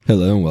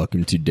Hello and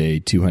welcome to day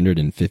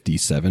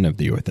 257 of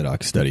the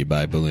Orthodox Study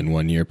Bible in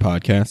 1 Year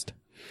podcast.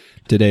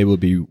 Today we'll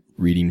be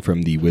reading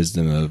from the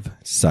Wisdom of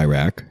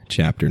Sirach,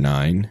 chapter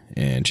 9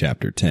 and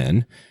chapter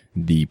 10,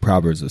 the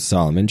Proverbs of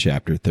Solomon,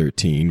 chapter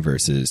 13,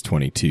 verses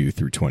 22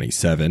 through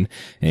 27,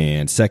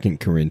 and 2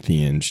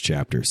 Corinthians,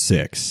 chapter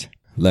 6.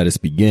 Let us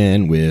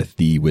begin with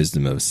the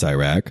Wisdom of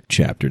Sirach,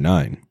 chapter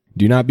 9.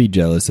 Do not be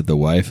jealous of the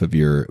wife of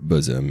your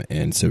bosom,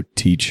 and so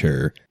teach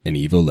her an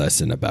evil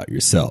lesson about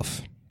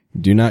yourself.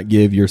 Do not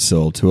give your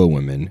soul to a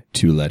woman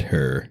to let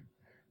her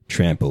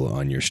trample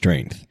on your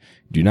strength.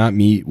 Do not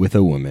meet with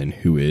a woman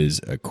who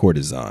is a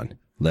courtesan,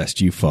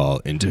 lest you fall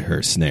into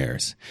her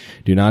snares.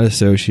 Do not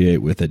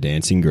associate with a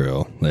dancing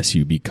girl, lest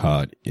you be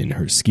caught in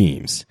her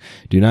schemes.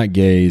 Do not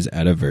gaze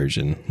at a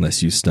virgin,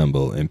 lest you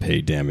stumble and pay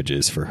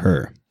damages for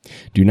her.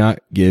 Do not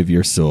give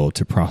your soul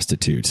to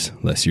prostitutes,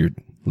 lest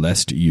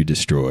you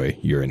destroy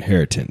your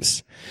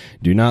inheritance.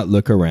 Do not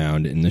look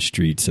around in the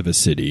streets of a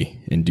city,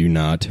 and do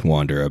not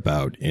wander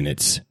about in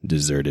its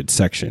deserted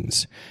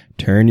sections.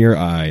 Turn your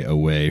eye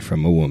away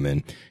from a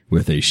woman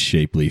with a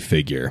shapely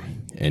figure,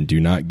 and do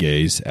not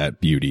gaze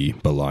at beauty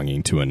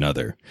belonging to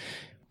another.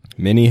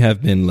 Many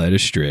have been led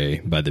astray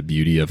by the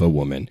beauty of a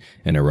woman,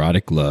 and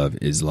erotic love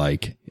is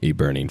like a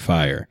burning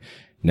fire.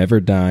 Never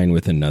dine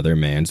with another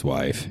man's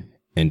wife,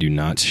 and do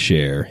not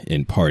share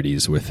in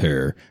parties with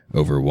her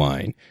over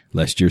wine,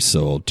 lest your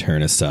soul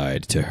turn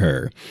aside to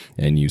her,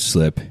 and you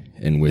slip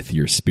and with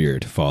your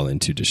spirit fall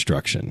into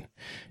destruction.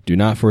 Do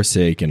not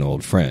forsake an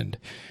old friend,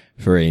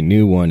 for a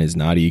new one is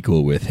not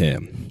equal with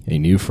him. A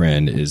new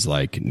friend is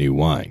like new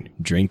wine.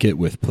 Drink it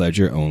with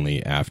pleasure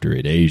only after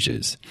it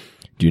ages.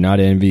 Do not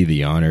envy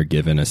the honor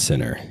given a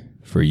sinner,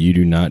 for you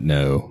do not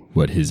know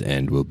what his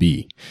end will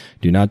be.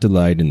 Do not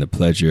delight in the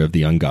pleasure of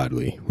the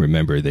ungodly.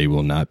 Remember, they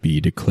will not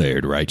be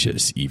declared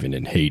righteous, even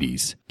in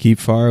Hades. Keep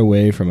far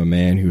away from a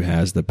man who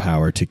has the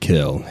power to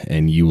kill,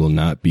 and you will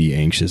not be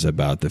anxious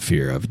about the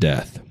fear of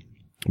death.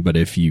 But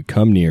if you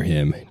come near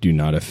him, do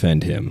not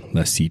offend him,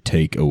 lest he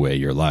take away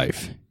your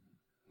life.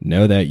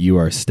 Know that you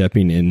are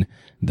stepping in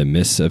the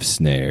midst of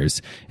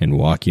snares and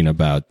walking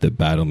about the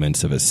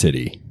battlements of a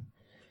city.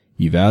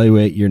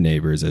 Evaluate your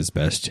neighbors as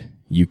best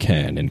you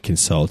can and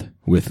consult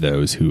with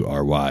those who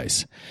are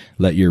wise.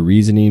 Let your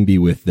reasoning be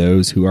with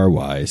those who are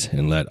wise,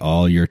 and let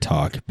all your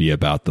talk be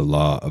about the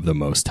law of the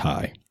Most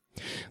High.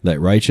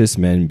 Let righteous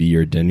men be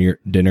your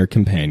dinner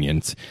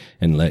companions,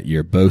 and let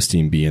your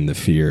boasting be in the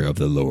fear of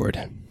the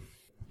Lord.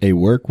 A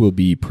work will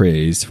be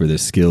praised for the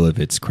skill of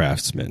its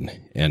craftsman,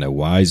 and a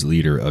wise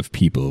leader of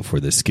people for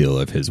the skill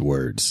of his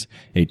words.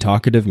 A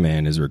talkative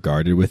man is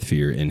regarded with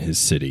fear in his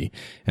city,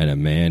 and a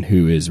man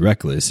who is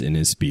reckless in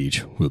his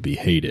speech will be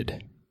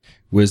hated.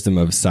 Wisdom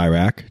of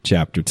Sirach,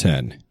 chapter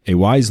 10. A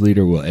wise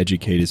leader will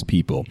educate his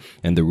people,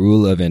 and the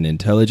rule of an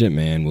intelligent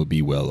man will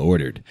be well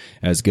ordered.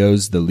 As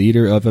goes the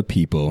leader of a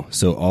people,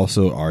 so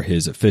also are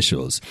his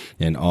officials,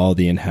 and all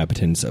the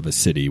inhabitants of a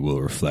city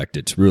will reflect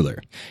its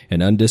ruler.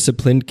 An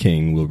undisciplined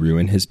king will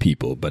ruin his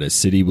people, but a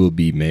city will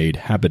be made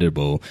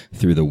habitable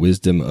through the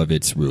wisdom of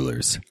its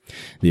rulers.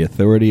 The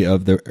authority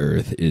of the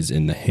earth is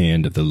in the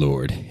hand of the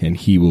Lord, and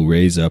he will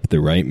raise up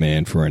the right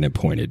man for an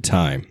appointed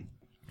time.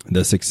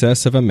 The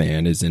success of a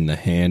man is in the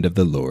hand of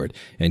the Lord,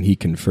 and he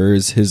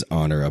confers his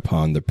honor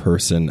upon the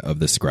person of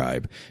the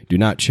scribe. Do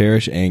not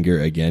cherish anger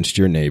against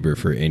your neighbor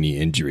for any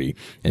injury,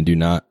 and do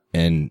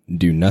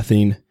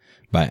nothing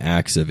by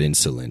acts of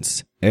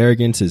insolence.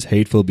 Arrogance is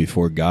hateful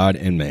before God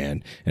and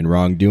man, and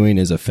wrongdoing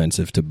is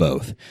offensive to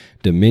both.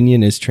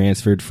 Dominion is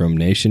transferred from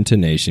nation to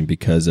nation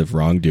because of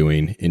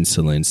wrongdoing,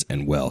 insolence,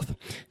 and wealth.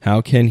 How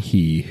can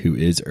he who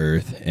is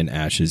earth and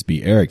ashes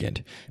be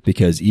arrogant?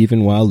 Because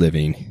even while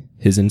living,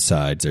 his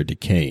insides are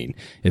decaying.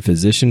 A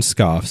physician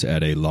scoffs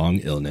at a long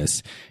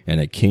illness, and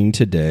a king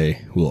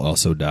today will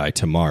also die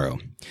tomorrow.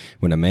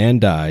 When a man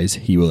dies,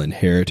 he will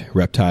inherit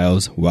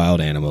reptiles, wild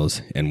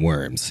animals, and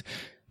worms.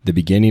 The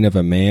beginning of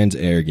a man's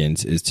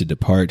arrogance is to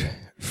depart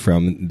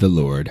from the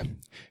Lord,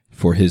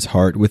 for his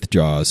heart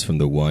withdraws from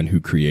the one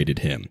who created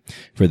him.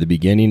 For the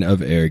beginning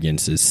of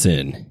arrogance is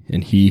sin,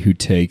 and he who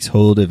takes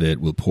hold of it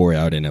will pour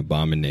out an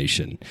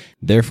abomination.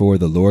 Therefore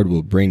the Lord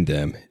will bring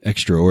them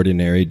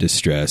extraordinary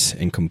distress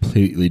and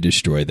completely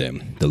destroy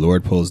them. The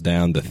Lord pulls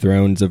down the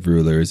thrones of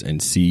rulers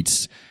and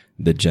seats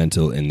the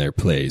gentle in their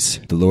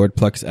place. The Lord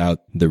plucks out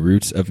the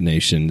roots of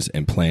nations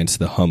and plants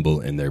the humble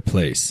in their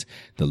place.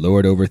 The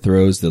Lord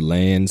overthrows the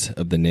lands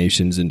of the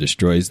nations and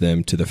destroys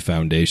them to the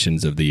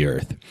foundations of the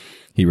earth.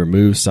 He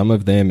removes some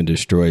of them and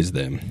destroys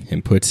them,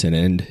 and puts an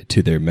end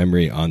to their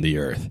memory on the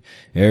earth.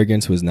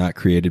 Arrogance was not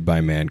created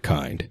by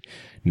mankind,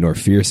 nor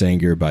fierce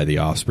anger by the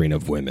offspring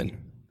of women.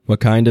 What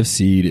kind of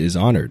seed is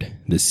honored?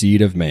 The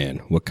seed of man.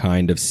 What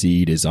kind of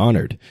seed is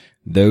honored?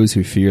 Those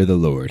who fear the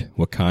Lord.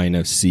 What kind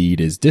of seed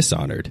is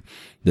dishonored?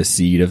 The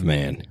seed of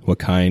man. What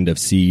kind of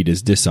seed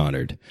is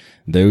dishonored?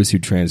 Those who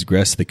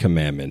transgress the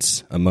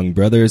commandments. Among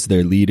brothers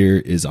their leader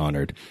is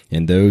honored,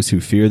 and those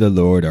who fear the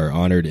Lord are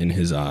honored in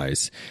his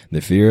eyes.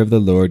 The fear of the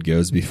Lord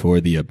goes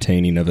before the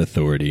obtaining of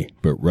authority,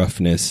 but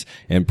roughness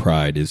and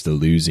pride is the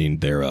losing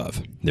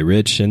thereof. The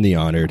rich and the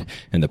honored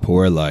and the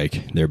poor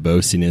alike, their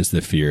boasting is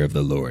the fear of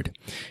the Lord.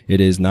 It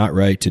is not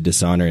right to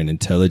dishonor an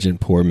intelligent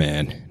poor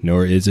man,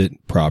 nor is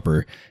it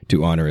proper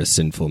to honor a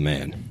sinful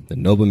man. The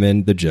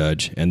nobleman, the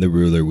judge, and the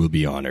ruler will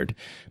be honored,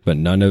 but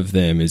none of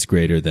them is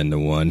greater than the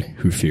one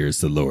who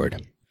fears the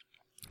Lord.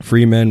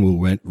 Free men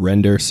will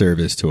render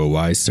service to a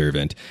wise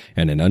servant,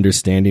 and an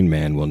understanding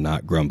man will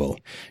not grumble.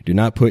 Do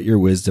not put your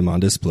wisdom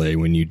on display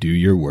when you do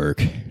your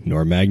work,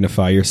 nor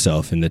magnify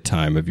yourself in the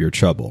time of your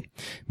trouble.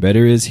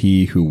 Better is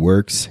he who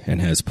works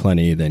and has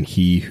plenty than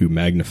he who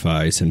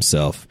magnifies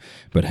himself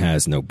but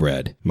has no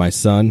bread. My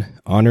son,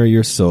 honor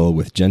your soul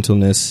with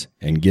gentleness,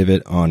 and give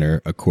it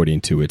honor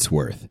according to its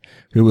worth.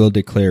 Who will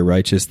declare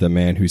righteous the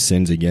man who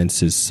sins against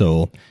his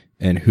soul,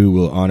 and who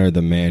will honor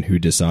the man who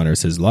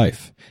dishonors his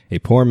life? A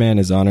poor man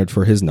is honored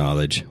for his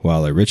knowledge,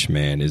 while a rich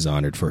man is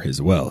honored for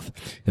his wealth.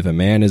 If a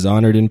man is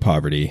honored in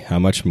poverty, how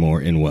much more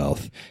in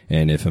wealth?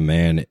 And if a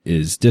man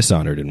is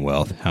dishonored in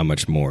wealth, how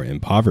much more in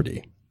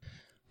poverty?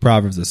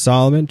 Proverbs of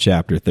Solomon,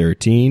 chapter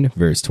 13,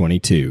 verse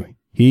 22.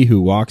 He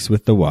who walks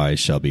with the wise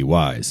shall be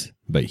wise,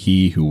 but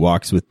he who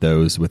walks with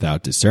those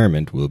without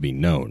discernment will be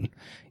known.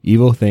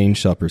 Evil things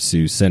shall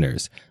pursue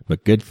sinners,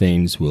 but good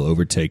things will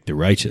overtake the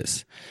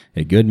righteous.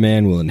 A good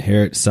man will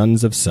inherit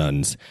sons of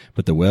sons,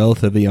 but the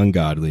wealth of the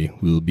ungodly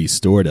will be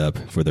stored up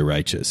for the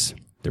righteous.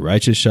 The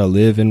righteous shall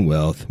live in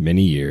wealth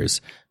many years,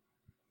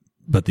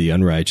 but the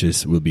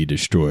unrighteous will be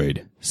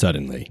destroyed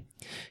suddenly.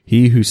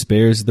 He who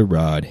spares the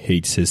rod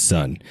hates his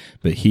son,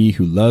 but he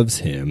who loves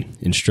him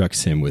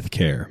instructs him with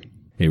care.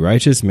 A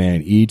righteous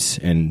man eats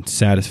and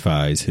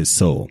satisfies his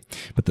soul,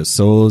 but the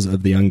souls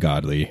of the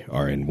ungodly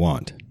are in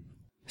want.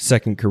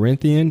 2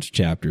 Corinthians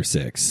chapter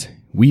 6.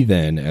 We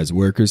then, as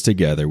workers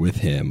together with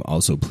him,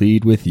 also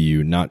plead with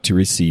you not to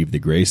receive the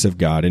grace of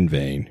God in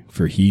vain,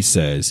 for he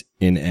says,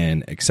 in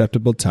an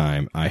acceptable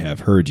time I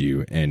have heard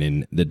you, and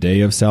in the day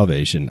of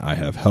salvation I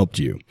have helped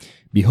you.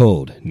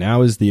 Behold,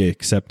 now is the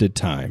accepted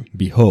time.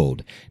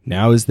 Behold,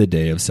 now is the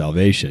day of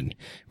salvation.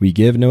 We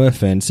give no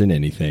offense in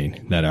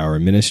anything, that our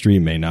ministry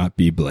may not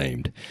be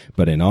blamed,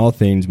 but in all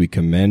things we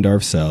commend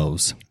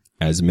ourselves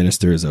as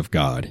ministers of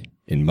God,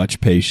 in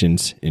much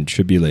patience, in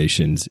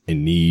tribulations,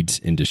 in needs,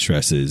 in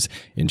distresses,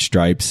 in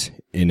stripes,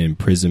 in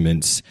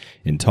imprisonments,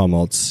 in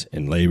tumults,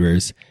 in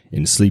labors,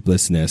 in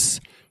sleeplessness,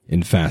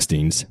 in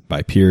fastings,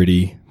 by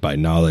purity, by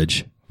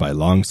knowledge, by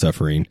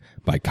long-suffering,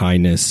 by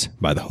kindness,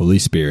 by the Holy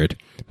Spirit,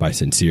 by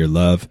sincere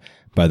love,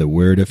 by the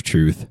word of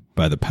truth,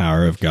 by the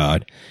power of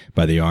God,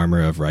 by the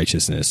armor of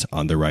righteousness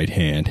on the right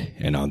hand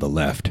and on the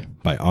left,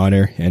 by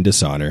honor and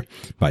dishonor,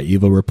 by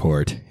evil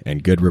report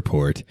and good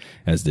report,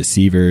 as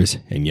deceivers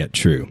and yet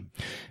true,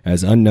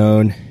 as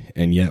unknown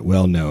and yet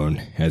well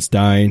known, as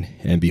dying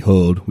and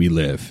behold we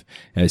live,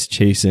 as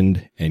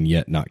chastened and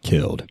yet not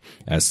killed,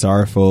 as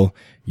sorrowful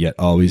yet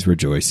always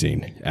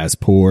rejoicing, as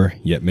poor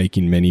yet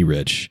making many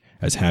rich,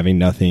 as having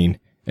nothing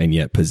and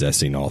yet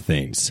possessing all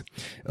things.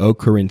 O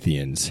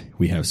Corinthians,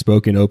 we have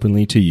spoken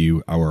openly to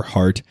you, our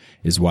heart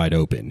is wide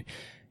open.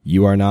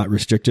 You are not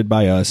restricted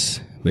by us,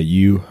 but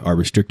you are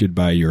restricted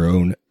by your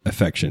own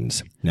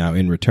affections. Now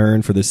in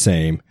return for the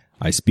same,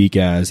 I speak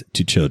as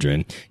to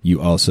children,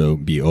 you also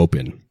be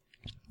open.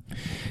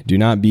 Do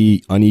not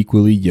be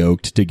unequally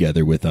yoked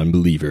together with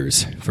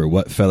unbelievers, for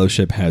what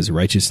fellowship has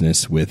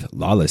righteousness with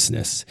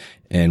lawlessness,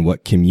 and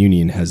what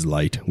communion has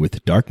light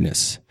with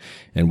darkness,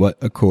 and what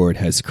accord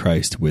has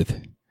Christ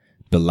with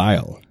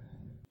Belial?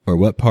 Or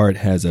what part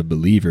has a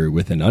believer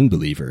with an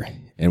unbeliever?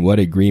 And what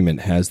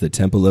agreement has the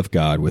temple of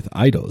God with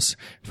idols?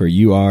 For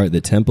you are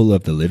the temple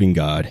of the living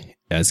God.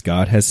 As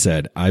God has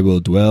said, I will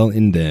dwell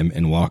in them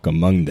and walk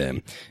among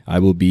them. I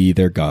will be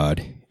their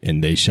God,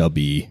 and they shall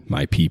be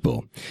my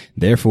people.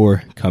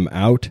 Therefore, come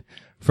out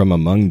from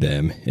among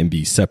them and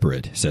be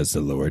separate, says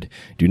the Lord.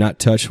 Do not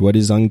touch what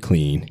is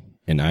unclean,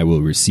 and I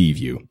will receive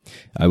you.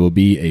 I will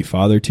be a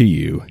father to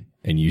you,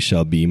 and you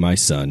shall be my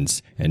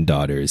sons and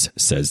daughters,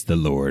 says the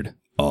Lord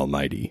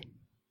Almighty.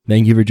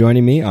 Thank you for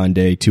joining me on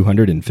day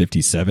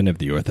 257 of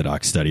the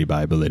Orthodox Study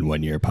Bible in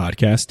 1 Year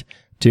podcast.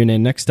 Tune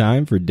in next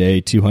time for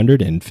day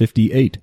 258.